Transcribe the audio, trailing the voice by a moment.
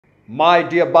My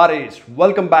dear buddies,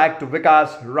 welcome back to Vikas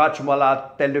Rachmala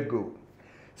Telugu.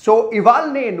 So, ఇవాళ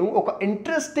నేను ఒక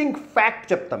interesting fact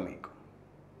చెప్తాను మీకు.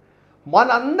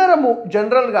 మనందరము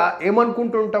జనరల్గా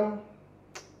ఏమనుకుంటుంటాం,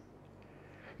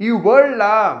 ఈ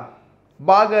వరల్డ్లో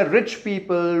బాగా రిచ్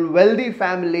పీపుల్, వెల్దీ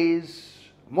ఫ్యామిలీస్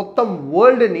మొత్తం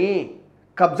వరల్డ్ని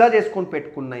కబ్జా చేసుకొని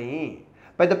పెట్టుకున్నాయి.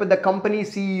 పెద్ద పెద్ద కంపెనీ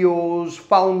సీఈఓస్,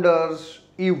 ఫౌండర్స్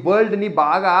ఈ వరల్డ్ని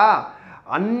బాగా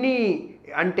అన్నీ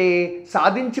అంటే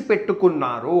సాధించి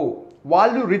పెట్టుకున్నారు.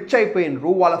 వాళ్ళు రిచ్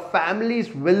అయిపోయినరు, వాళ్ళ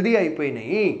ఫ్యామిలీస్ వెల్దీ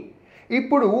అయిపోయినాయి.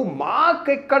 ఇప్పుడు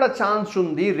మాకెక్కడ ఛాన్స్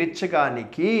ఉంది రిచ్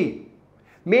గానికి,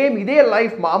 మేము ఇదే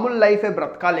లైఫ్ మామూలు లైఫే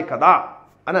బ్రతకాలి కదా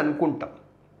అని అనుకుంటాం.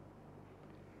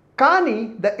 కానీ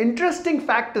the interesting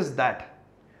fact is that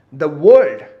the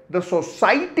world, the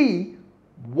society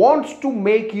wants to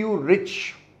make you rich,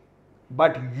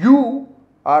 but you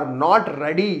are not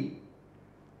ready.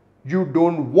 You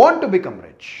don't want to become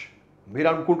rich. మీరు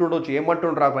అనుకుంటుండొచ్చు,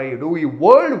 ఏమంటుండ్రా భయ్యుడు, ఈ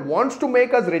world wants to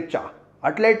make us రిచ్చా,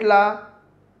 అట్లెట్లా,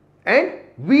 and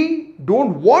we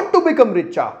don't want to become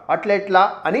రిచ్చా, అట్లెట్లా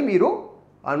అని మీరు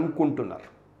అనుకుంటున్నారు.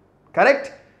 Correct.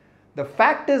 The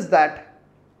fact is that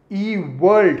ఈ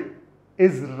world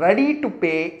is ready to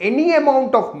pay any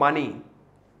amount of money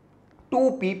to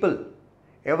people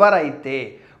ఎవరైతే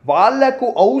వాళ్లకు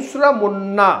అవసరం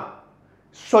ఉన్న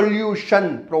సొల్యూషన్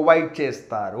ప్రొవైడ్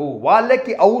చేస్తారు,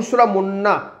 వాళ్ళకి అవసరం ఉన్న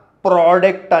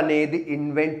ప్రోడక్ట్ అనేది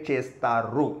ఇన్వెంట్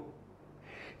చేస్తారు.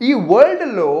 ఈ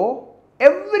వరల్డ్లో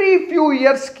ఎవ్రీ ఫ్యూ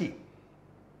ఇయర్స్కి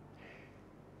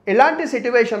ఎలాంటి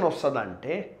సిట్యువేషన్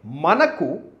వస్తుందంటే, మనకు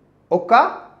ఒక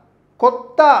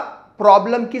కొత్త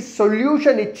ప్రాబ్లంకి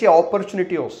సొల్యూషన్ ఇచ్చే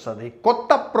ఆపర్చునిటీ వస్తుంది, కొత్త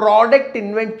ప్రోడక్ట్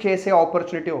ఇన్వెంట్ చేసే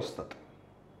ఆపర్చునిటీ వస్తుంది.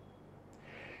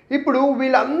 ఇప్పుడు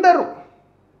వీళ్ళందరూ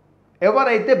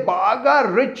ఎవరైతే బాగా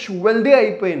రిచ్ వెల్దీ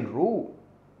అయిపోయినరు,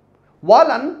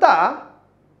 వాళ్ళంతా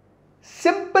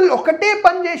సింపుల్ ఒకటే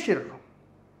పని చేసిర్రు,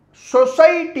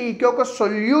 సొసైటీకి ఒక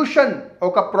సొల్యూషన్,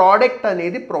 ఒక ప్రోడక్ట్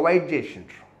అనేది ప్రొవైడ్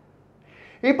చేసిండ్రు.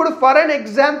 ఇప్పుడు ఫర్ అన్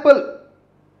ఎగ్జాంపుల్,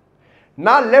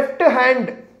 నా లెఫ్ట్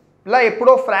హ్యాండ్లో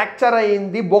ఎప్పుడో ఫ్రాక్చర్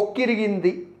అయ్యింది,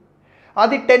 బొక్కిరిగింది,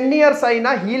 అది 10 years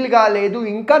అయినా హీల్ కాలేదు,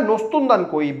 ఇంకా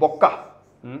నొస్తుందనుకో ఈ బొక్క.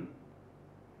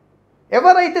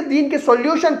 ఎవరైతే దీనికి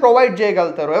సొల్యూషన్ ప్రొవైడ్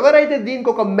చేయగలుగుతారో, ఎవరైతే దీనికి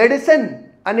ఒక మెడిసిన్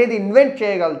అనేది ఇన్వెంట్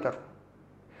చేయగలుగుతారు,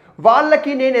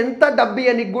 వాళ్ళకి నేను ఎంత డబ్బు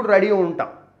ఇవ్వనికి కూడా రెడీ ఉంటా.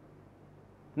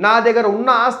 నా దగ్గర ఉన్న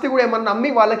ఆస్తి కూడా ఏమన్నా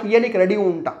అమ్మి వాళ్ళకి ఇవ్వనికి రెడీ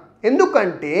ఉంటా.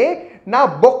 ఎందుకంటే నా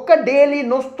బొక్క డైలీ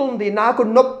నొస్తుంది, నాకు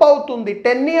నొప్పి అవుతుంది,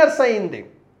 10 years అయింది,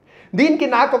 దీనికి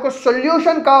నాకు ఒక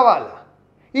సొల్యూషన్ కావాలి.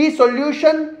 ఈ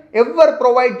సొల్యూషన్ ఎవరు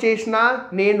ప్రొవైడ్ చేసినా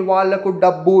నేను వాళ్ళకు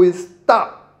డబ్బు ఇస్తా.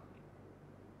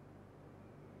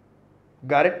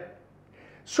 Got it?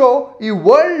 సో ఈ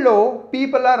వరల్డ్లో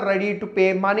people are ready to pay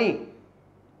money.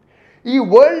 ఈ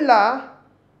వరల్డ్లో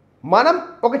మనం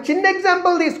ఒక చిన్న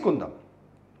ఎగ్జాంపుల్ తీసుకుందాం.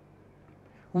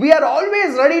 We are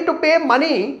always ready to pay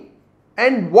money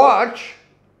and watch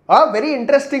a very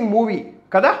interesting movie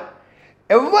కదా.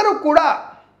 ఎవరు కూడా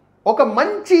ఒక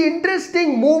మంచి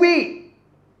ఇంట్రెస్టింగ్ మూవీ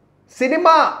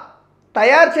సినిమా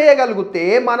తయారు చేయగలిగితే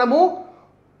మనము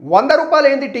 100 రూపాయలు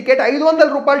ఏంది టికెట్,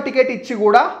 500 రూపాయలు టికెట్ ఇచ్చి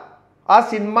కూడా ఆ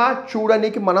సినిమా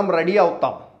చూడడానికి మనం రెడీ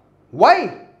అవుతాం. వై?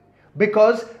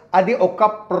 బికాజ్ అది ఒక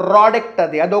ప్రోడక్ట్,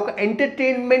 అది ఒక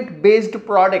ఎంటర్టైన్మెంట్ బేస్డ్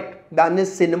ప్రోడక్ట్, దాన్ని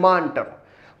సినిమా అంటారు.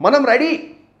 మనం రెడీ.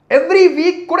 ఎవ్రీ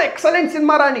వీక్ కూడా ఎక్సలెంట్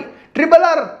సినిమా రాని,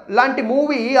 RRR లాంటి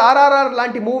మూవీ, RRR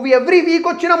లాంటి మూవీ ఎవ్రీ వీక్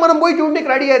వచ్చినా మనం పోయి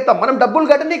చూడడానికి రెడీ అవుతాం, మనం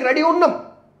డబ్బులు కట్టడానికి రెడీ ఉన్నాం.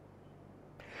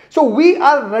 So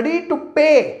we are ready to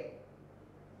pay,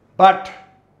 but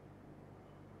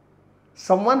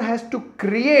someone has to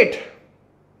create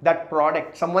that product,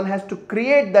 someone has to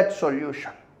create that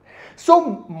solution. So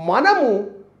మనము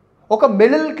ఒక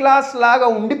మిడిల్ క్లాస్ లాగా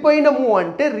ఉండిపోయినాము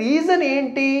అంటే రీజన్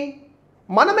ఏంటి?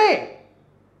 మనమే,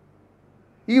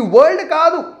 ఈ వరల్డ్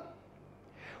కాదు.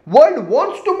 World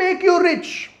wants to make you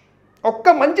rich. ఒక్క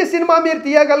మంచి సినిమా మీరు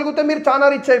తీయగలిగితే మీరు చాలా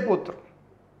రిచ్ అయిపోతారు.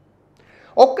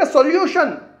 ఒక్క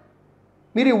సొల్యూషన్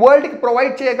మీరు ఈ వరల్డ్కి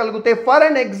ప్రొవైడ్ చేయగలిగితే, for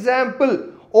an example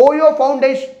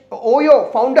OYO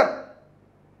founder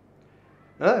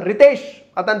Riteish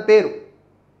అతని పేరు.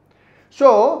 సో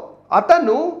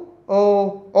అతను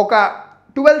ఒక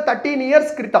 12-13 years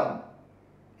క్రితం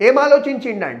ఏం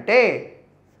ఆలోచించిండంటే,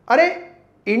 అరే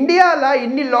ఇండియాలో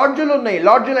ఇన్ని లాడ్జులు ఉన్నాయి,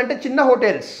 లాడ్జులు అంటే చిన్న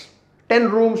హోటల్స్, 10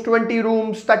 rooms, 20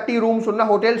 rooms, 30 rooms ఉన్న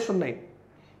హోటల్స్ ఉన్నాయి.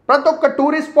 ప్రతి ఒక్క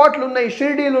టూరిస్ట్ స్పాట్లు ఉన్నాయి,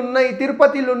 షిర్డీలు ఉన్నాయి,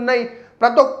 తిరుపతిలు ఉన్నాయి,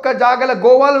 ప్రతి ఒక్క జాగల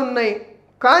గోవాలు ఉన్నాయి.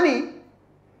 కానీ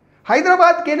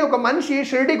హైదరాబాద్కి ఒక మనిషి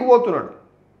షిర్డీకి పోతున్నాడు,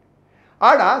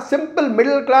 ఆడ సింపుల్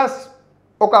మిడిల్ క్లాస్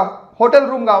ఒక హోటల్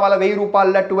రూమ్ కావాలా 1000 రూపాయల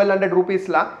 1200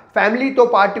 రూపీస్లా ఫ్యామిలీతో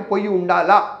పాటు పోయి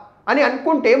ఉండాలా అని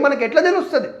అనుకుంటే మనకు ఎట్లా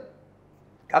తెలుస్తుంది?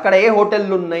 అక్కడ ఏ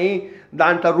హోటళ్ళు ఉన్నాయి,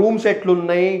 దాంట్లో రూమ్స్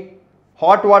ఎట్లున్నాయి,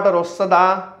 హాట్ వాటర్ వస్తుందా,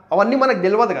 అవన్నీ మనకు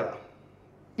తెలియదు కదా.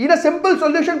 ఈయన సింపుల్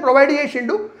సొల్యూషన్ ప్రొవైడ్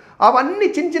చేసిండు. అవన్నీ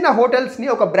చిన్న చిన్న హోటల్స్ని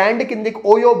ఒక బ్రాండ్ కిందికి,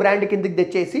 ఓయో బ్రాండ్ కిందికి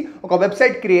తెచ్చేసి ఒక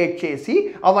వెబ్సైట్ క్రియేట్ చేసి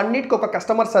అవన్నిటికి ఒక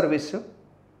కస్టమర్ సర్వీస్,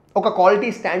 ఒక క్వాలిటీ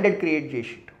స్టాండర్డ్ క్రియేట్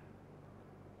చేసిండు.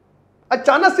 అది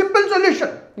చాలా సింపుల్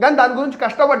సొల్యూషన్, కానీ దాని గురించి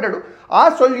కష్టపడ్డాడు. ఆ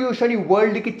సొల్యూషన్ ఈ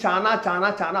వరల్డ్కి చాలా చాలా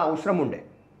చాలా అవసరం ఉండే.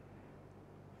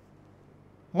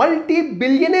 మల్టీ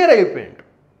బిలియనేర్ అయిపోయాడు.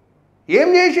 ఏం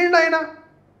చేసిండు ఆయన?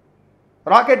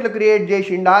 రాకెట్లు క్రియేట్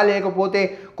చేసిండా, లేకపోతే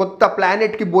కొత్త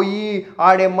ప్లానెట్కి పోయి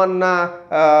ఆడేమన్నా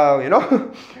యూనో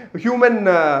హ్యూమన్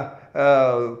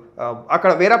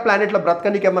అక్కడ వేరే ప్లానెట్లో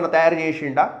బ్రతకనికి ఏమన్నా తయారు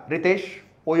చేసిండా రితేష్,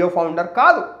 ఓయో ఫౌండర్?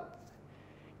 కాదు.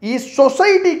 ఈ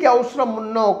సొసైటీకి అవసరం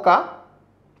ఉన్న ఒక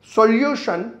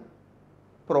సొల్యూషన్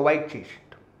ప్రొవైడ్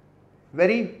చేసిండు.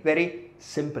 Very very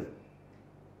simple.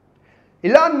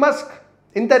 Elon Musk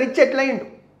ఇంత రిచ్ ఎట్లయిండు?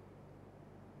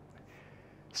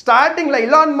 స్టార్టింగ్లో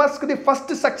ఇలాన్ మస్క్ది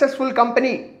ఫస్ట్ సక్సెస్ఫుల్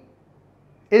కంపెనీ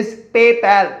ఇస్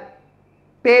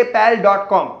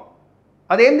పేపాల్.com.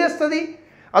 అదేం చేస్తుంది?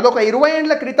 అదొక 20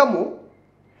 ఏళ్ల క్రితము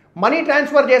మనీ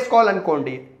ట్రాన్స్ఫర్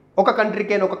చేసుకోవాలనుకోండి, ఒక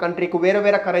కంట్రీకి ఒక కంట్రీకి వేరే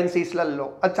వేరే కరెన్సీస్లలో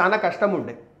అది చాలా కష్టం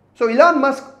ఉండే. సో ఇలాన్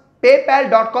మస్క్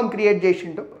పేపాల్.com క్రియేట్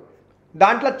చేసిండు.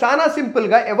 దాంట్లో చాలా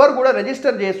సింపుల్గా ఎవరు కూడా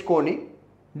రిజిస్టర్ చేసుకొని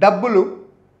డబ్బులు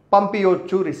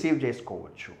పంపించవచ్చు, రిసీవ్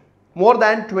చేసుకోవచ్చు. మోర్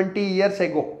దాన్ 20 years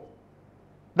ago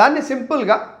దాన్ని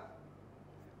సింపుల్గా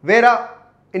వేరే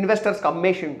ఇన్వెస్టర్స్కి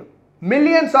అమ్మేసిండు.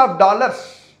 మిలియన్స్ ఆఫ్ డాలర్స్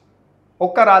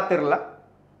ఒక్క రాత్రిలో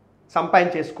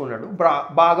సంపాదించేసుకున్నాడు,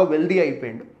 బాగా వెల్దీ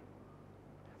అయిపోయాడు.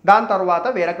 దాని తర్వాత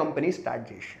వేరే కంపెనీ స్టార్ట్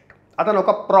చేసిండు. అతను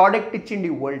ఒక ప్రోడక్ట్ ఇచ్చిండు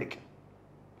ఈ వరల్డ్కి.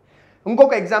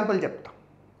 ఇంకొక ఎగ్జాంపుల్ చెప్తా.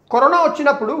 కరోనా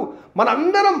వచ్చినప్పుడు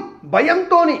మనందరం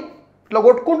భయంతో ఇట్లా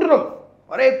కొట్టుకుంటున్నాం,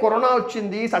 అరే కరోనా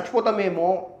వచ్చింది చచ్చిపోతామేమో.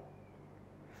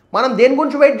 మనం దేని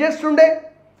గురించి వెయిట్ చేస్తుండే?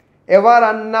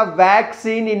 ఎవరన్నా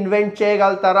వ్యాక్సిన్ ఇన్వెంట్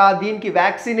చేయగలుగుతారా? దీనికి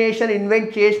వ్యాక్సినేషన్ ఇన్వెంట్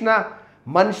చేసిన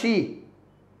మనిషి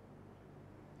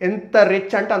ఎంత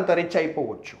రిచ్ అంటే అంత రిచ్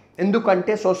అయిపోవచ్చు.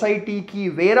 ఎందుకంటే సొసైటీకి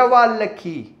వేరే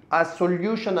వాళ్ళకి ఆ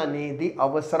సొల్యూషన్ అనేది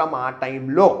అవసరం ఆ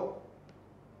టైంలో.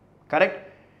 కరెక్ట్?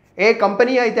 ఏ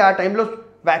కంపెనీ అయితే ఆ టైంలో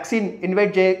వ్యాక్సిన్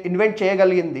ఇన్వెంట్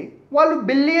చేయగలిగింది, వాళ్ళు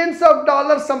బిలియన్స్ ఆఫ్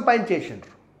డాలర్స్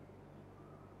సంపాదించేసిండ్రు.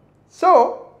 సో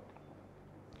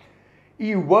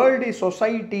ఈ వరల్డ్, ఈ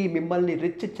సొసైటీ మిమ్మల్ని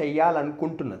రిచ్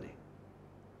చెయ్యాలనుకుంటున్నది,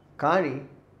 కానీ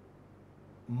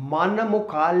మనము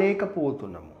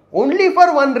కాలేకపోతున్నాము. ఓన్లీ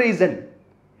ఫర్ వన్ రీజన్,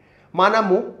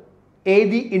 మనము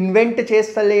ఏది ఇన్వెంట్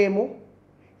చేస్తలేము,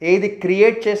 ఏది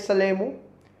క్రియేట్ చేస్తలేము,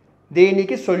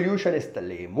 దేనికి సొల్యూషన్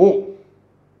ఇస్తలేము.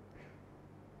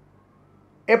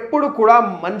 ఎప్పుడు కూడా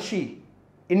మనిషి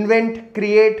ఇన్వెంట్,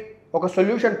 క్రియేట్, ఒక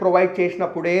సొల్యూషన్ ప్రొవైడ్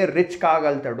చేసినప్పుడే రిచ్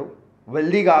కాగలుగుతాడు,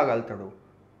 వెల్దీ కాగలుగుతాడు.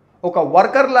 ఒక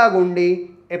వర్కర్ లాగా ఉండి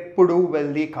ఎప్పుడు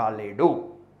వెల్దీ కాలేడు.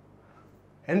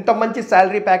 ఎంత మంచి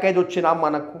శాలరీ ప్యాకేజ్ వచ్చినా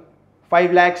మనకు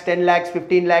 5 lakhs, 10 lakhs,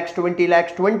 15 lakhs, 20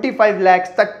 lakhs, 25 lakhs,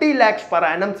 30 lakhs per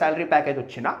annum salary package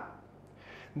వచ్చినా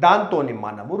దాంతో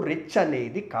మనము రిచ్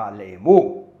అనేది కాలేము.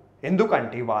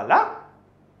 ఎందుకంటే ఇవాళ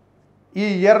ఈ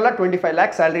ఇయర్లో 25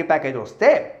 lakhs శాలరీ ప్యాకేజ్ వస్తే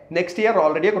నెక్స్ట్ ఇయర్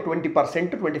ఆల్రెడీ ఒక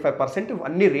 20%, 25%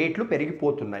 అన్ని రేట్లు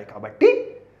పెరిగిపోతున్నాయి. కాబట్టి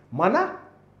మన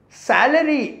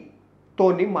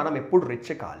శాలరీతోని మనం ఎప్పుడు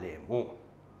రిచ్ కాలేము.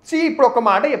 ఇప్పుడు ఒక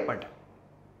మాట చెప్పండి,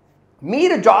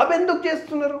 మీరు జాబ్ ఎందుకు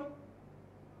చేస్తున్నారు?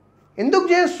 ఎందుకు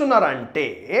చేస్తున్నారంటే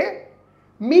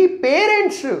మీ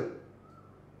పేరెంట్స్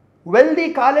వెల్దీ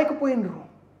కాలేకపోయినరు.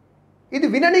 ఇది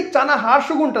వినడానికి చాలా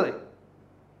హార్ష్గా ఉంటుంది,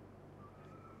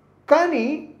 కానీ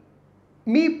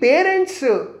మీ పేరెంట్స్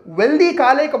వెల్దీ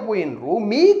కాలేకపోయినరు.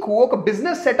 మీకు ఒక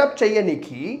బిజినెస్ సెటప్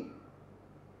చేయడానికి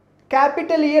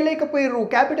క్యాపిటల్ ఇవ్వలేకపోయారు.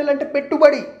 క్యాపిటల్ అంటే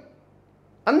పెట్టుబడి.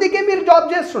 అందుకే మీరు జాబ్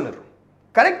చేస్తున్నారు.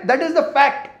 Correct? That is the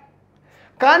fact.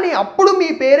 కానీ అప్పుడు మీ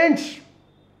పేరెంట్స్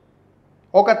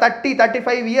ఒక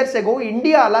 30-35 years ago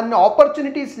ఇండియా అలాంటి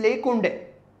ఆపర్చునిటీస్ లేకుండే.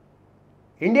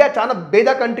 ఇండియా చాలా పేద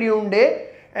కంట్రీ ఉండే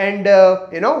అండ్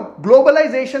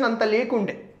గ్లోబలైజేషన్ అంత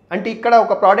లేకుండే. అంటే ఇక్కడ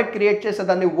ఒక ప్రోడక్ట్ క్రియేట్ చేస్తే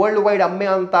దాన్ని వరల్డ్ వైడ్ అమ్మే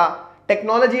అంత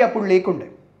టెక్నాలజీ అప్పుడు లేకుండే.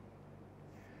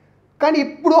 కానీ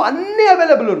ఇప్పుడు అన్నీ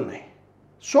అవైలబుల్ ఉన్నాయి.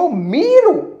 సో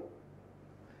మీరు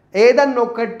ఏదన్నా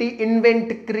ఒకటి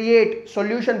ఇన్వెంట్, క్రియేట్,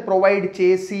 సొల్యూషన్ ప్రొవైడ్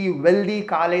చేసి వెల్దీ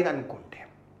కాలేదనుకోండి,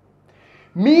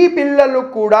 మీ పిల్లలు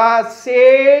కూడా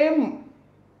సేమ్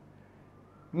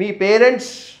మీ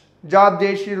పేరెంట్స్ జాబ్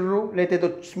చేసిర్రు, లేకపోతే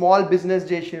స్మాల్ బిజినెస్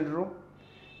చేసిర్రు,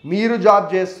 మీరు జాబ్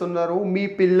చేస్తున్నారు, మీ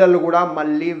పిల్లలు కూడా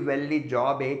మళ్ళీ వెళ్ళి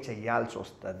జాబే చేయాల్సి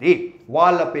వస్తుంది.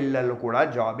 వాళ్ళ పిల్లలు కూడా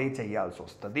జాబే చేయాల్సి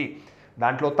వస్తుంది.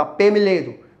 దాంట్లో తప్పేమీ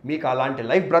లేదు. మీకు అలాంటి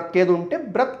లైఫ్ బ్రతికేది ఉంటే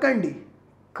బ్రతకండి.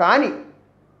 కానీ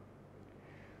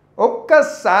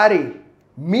ఒక్కసారి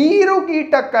మీరు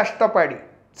గీట కష్టపడి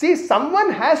someone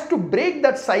has to break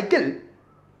that cycle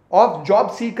of job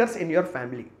seekers in your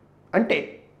family. అంటే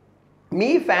మీ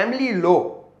ఫ్యామిలీలో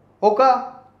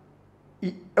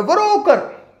ఎవరో ఒకరు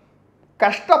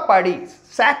కష్టపడి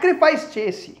సాక్రిఫైస్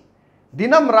చేసి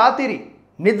దినం రాత్రి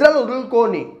నిద్రలు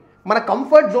వదులుకొని మన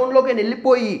కంఫర్ట్ జోన్లోకి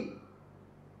వెళ్ళిపోయి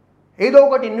ఏదో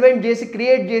ఒకటి ఇన్వెంట్ చేసి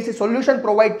క్రియేట్ చేసి సొల్యూషన్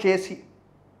ప్రొవైడ్ చేసి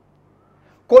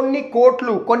కొన్ని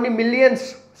కోట్లు కొన్ని మిలియన్స్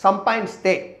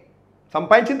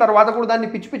సంపాదించిన తర్వాత కూడా దాన్ని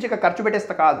పిచ్చి పిచ్చిగా ఖర్చు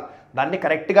పెట్టేస్తే కాదు, దాన్ని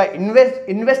కరెక్ట్గా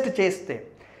ఇన్వెస్ట్ చేస్తే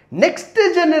నెక్స్ట్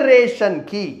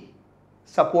జనరేషన్కి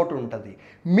సపోర్ట్ ఉంటుంది.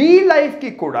 మీ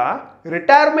లైఫ్కి కూడా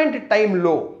రిటైర్మెంట్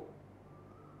టైంలో,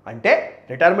 అంటే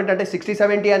రిటైర్మెంట్ అంటే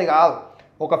 60-70 అని కాదు,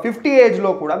 ఒక 50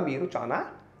 ఏజ్లో కూడా మీరు చాలా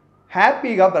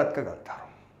హ్యాపీగా బ్రతకగలుగుతారు.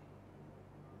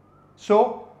 So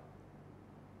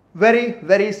very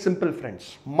very simple friends,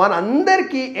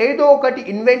 మనందరికీ ఏదో ఒకటి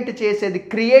ఇన్వెంట్ చేసేది,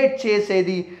 క్రియేట్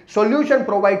చేసేది, సొల్యూషన్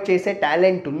ప్రొవైడ్ చేసే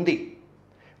టాలెంట్ ఉంది.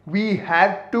 We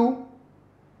have to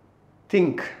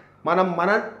think. మనం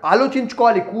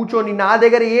ఆలోచించుకోవాలి కూర్చొని, నా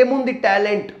దగ్గర ఏముంది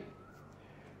టాలెంట్.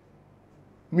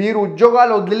 మీరు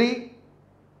ఉద్యోగాలు వదిలి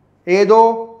ఏదో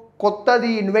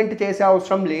కొత్తది ఇన్వెంట్ చేసే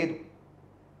అవసరం లేదు.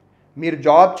 మీరు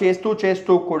జాబ్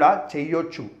చేస్తూ కూడా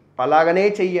చెయ్యొచ్చు, అలాగనే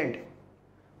చెయ్యండి.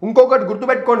 ఇంకొకటి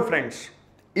గుర్తుపెట్టుకోండి ఫ్రెండ్స్,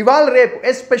 ఇవాళ రేపు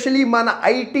ఎస్పెషలీ మన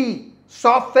ఐటీ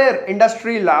సాఫ్ట్వేర్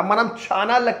ఇండస్ట్రీలో మనం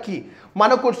చాలా లక్కీ.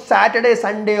 మనకు సాటర్డే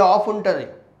సండే ఆఫ్ ఉంటుంది.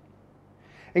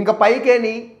 ఇంకా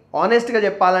పైకేని ఆనెస్ట్గా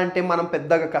చెప్పాలంటే మనం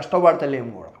పెద్దగా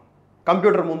కష్టపడతలేము కూడా.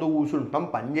 కంప్యూటర్ ముందు కూర్చుంటున్నాం,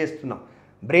 పని చేస్తున్నాం,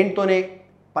 బ్రెయిన్తోనే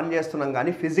పని చేస్తున్నాం,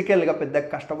 కానీ ఫిజికల్గా పెద్దగా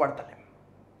కష్టపడతలేము.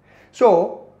 సో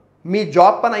మీ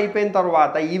జాబ్ పని అయిపోయిన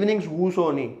తర్వాత ఈవినింగ్స్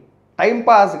కూర్చొని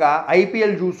టైంపాస్గా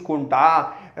ఐపీఎల్ చూసుకుంటా,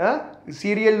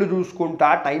 సీరియళ్ళు చూసుకుంటా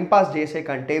టైంపాస్ చేసే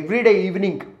కంటే everyday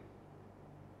evening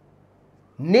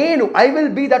I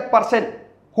will be that person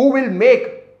who will make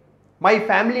my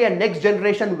family and next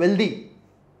generation wealthy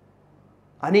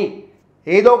అని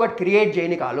ఏదో ఒకటి క్రియేట్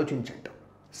చేయడానికి ఆలోచించండి.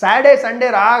 సాటర్డే సండే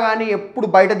రాగానే ఎప్పుడు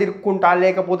బయట తిరుక్కుంటా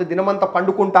లేకపోతే దినమంతా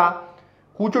పండుకుంటా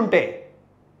కూర్చుంటే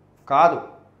కాదు.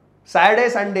 సాటర్డే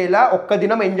సండేలా ఒక్క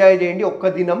దినం ఎంజాయ్ చేయండి, ఒక్క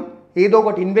దినం ఏదో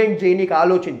ఒకటి ఇన్వెంట్ చేయడానికి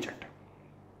ఆలోచించండి.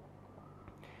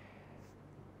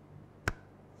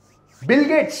 బిల్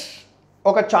గేట్స్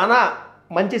ఒక చాలా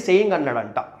మంచి సేయింగ్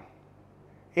అన్నాడంట.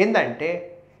 ఏంటంటే,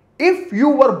 if you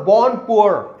were born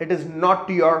poor it is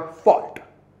not your fault.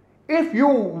 If you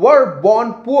were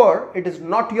born poor it is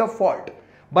not your fault,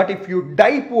 but if you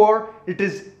die poor it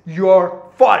is your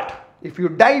fault. If you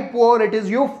die poor it is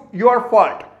your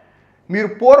fault. మీరు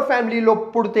poor ఫ్యామిలీలో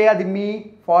పుడితే అది మీ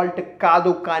fault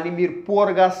కాదు, కానీ మీరు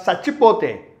పూర్గా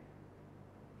చచ్చిపోతే,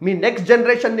 మీ next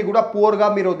జనరేషన్ని కూడా పూర్గా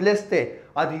మీరు వదిలేస్తే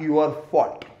అది your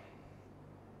fault.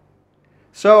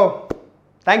 So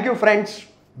thank you friends.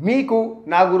 మీకు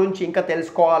నా గురించి ఇంకా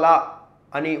తెలుసుకోవాలా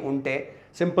అని ఉంటే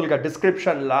సింపుల్గా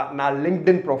డిస్క్రిప్షన్లో నా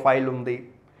లింక్డ్ఇన్ ప్రొఫైల్ ఉంది,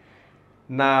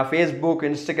 నా ఫేస్బుక్,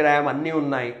 ఇన్స్టాగ్రామ్ అన్నీ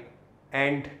ఉన్నాయి.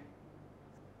 And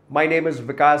my name is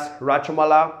Vikas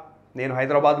Rachamalla. నేను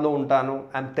హైదరాబాద్లో ఉంటాను.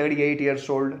 I'm 38 years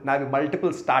old. నాకు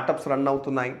మల్టిపుల్ స్టార్టప్స్ రన్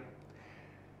అవుతున్నాయి.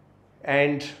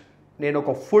 అండ్ నేను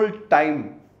ఒక ఫుల్ టైమ్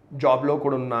జాబ్లో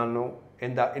కూడా ఉన్నాను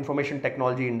in the information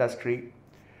technology industry.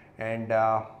 And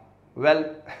well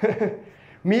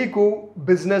మీకు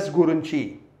బిజినెస్ గురించి,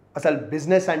 అసలు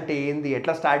బిజినెస్ అంటే ఏంది,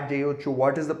 ఎట్లా స్టార్ట్ చేయవచ్చు,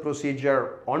 what is the procedure,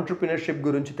 entrepreneurship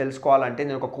గురించి తెలుసుకోవాలంటే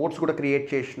నేను ఒక కోర్స్ కూడా క్రియేట్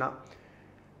చేసిన,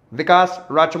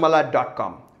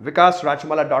 vikasrachamala.com.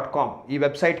 vikasrachamala.com ఈ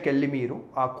వెబ్సైట్కి వెళ్ళి మీరు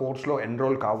ఆ కోర్స్లో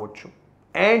ఎన్రోల్ కావచ్చు.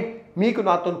 అండ్ మీకు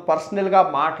నాతో పర్సనల్గా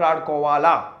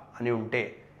మాట్లాడుకోవాలా అని ఉంటే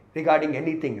regarding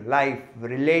anything, life,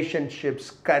 relationships,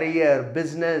 career,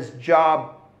 business, job,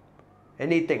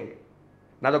 anything,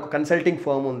 నాదొక కన్సల్టింగ్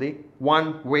ఫర్మ్ ఉంది,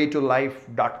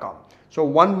 onewaytolife.com. సో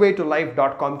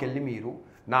onewaytolife.comకి వెళ్ళి మీరు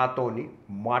నాతోని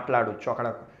మాట్లాడవచ్చు. అక్కడ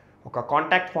ఒక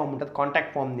కాంటాక్ట్ ఫామ్ ఉంటుంది,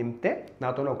 కాంటాక్ట్ ఫామ్ నింపితే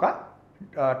నాతో ఒక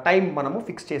టైం మనము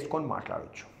ఫిక్స్ చేసుకొని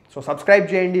మాట్లాడవచ్చు. సో సబ్స్క్రైబ్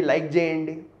చేయండి, లైక్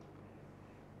చేయండి,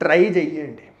 ట్రై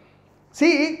చేయండి.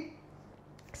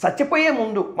 చచ్చిపోయే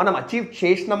ముందు మనం అచీవ్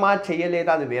చేసినామా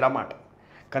చేయలేదా అది వేరే మాట,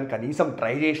 కానీ కనీసం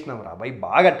ట్రై చేసినాం రా భయ్,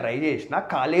 బాగా ట్రై చేసినా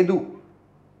కాలేదు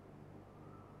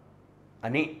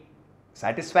అని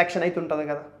సాటిస్ఫాక్షన్ అయితే ఉంటుంది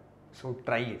కదా. So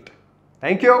try it.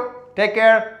 Thank you, take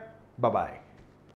care, bye.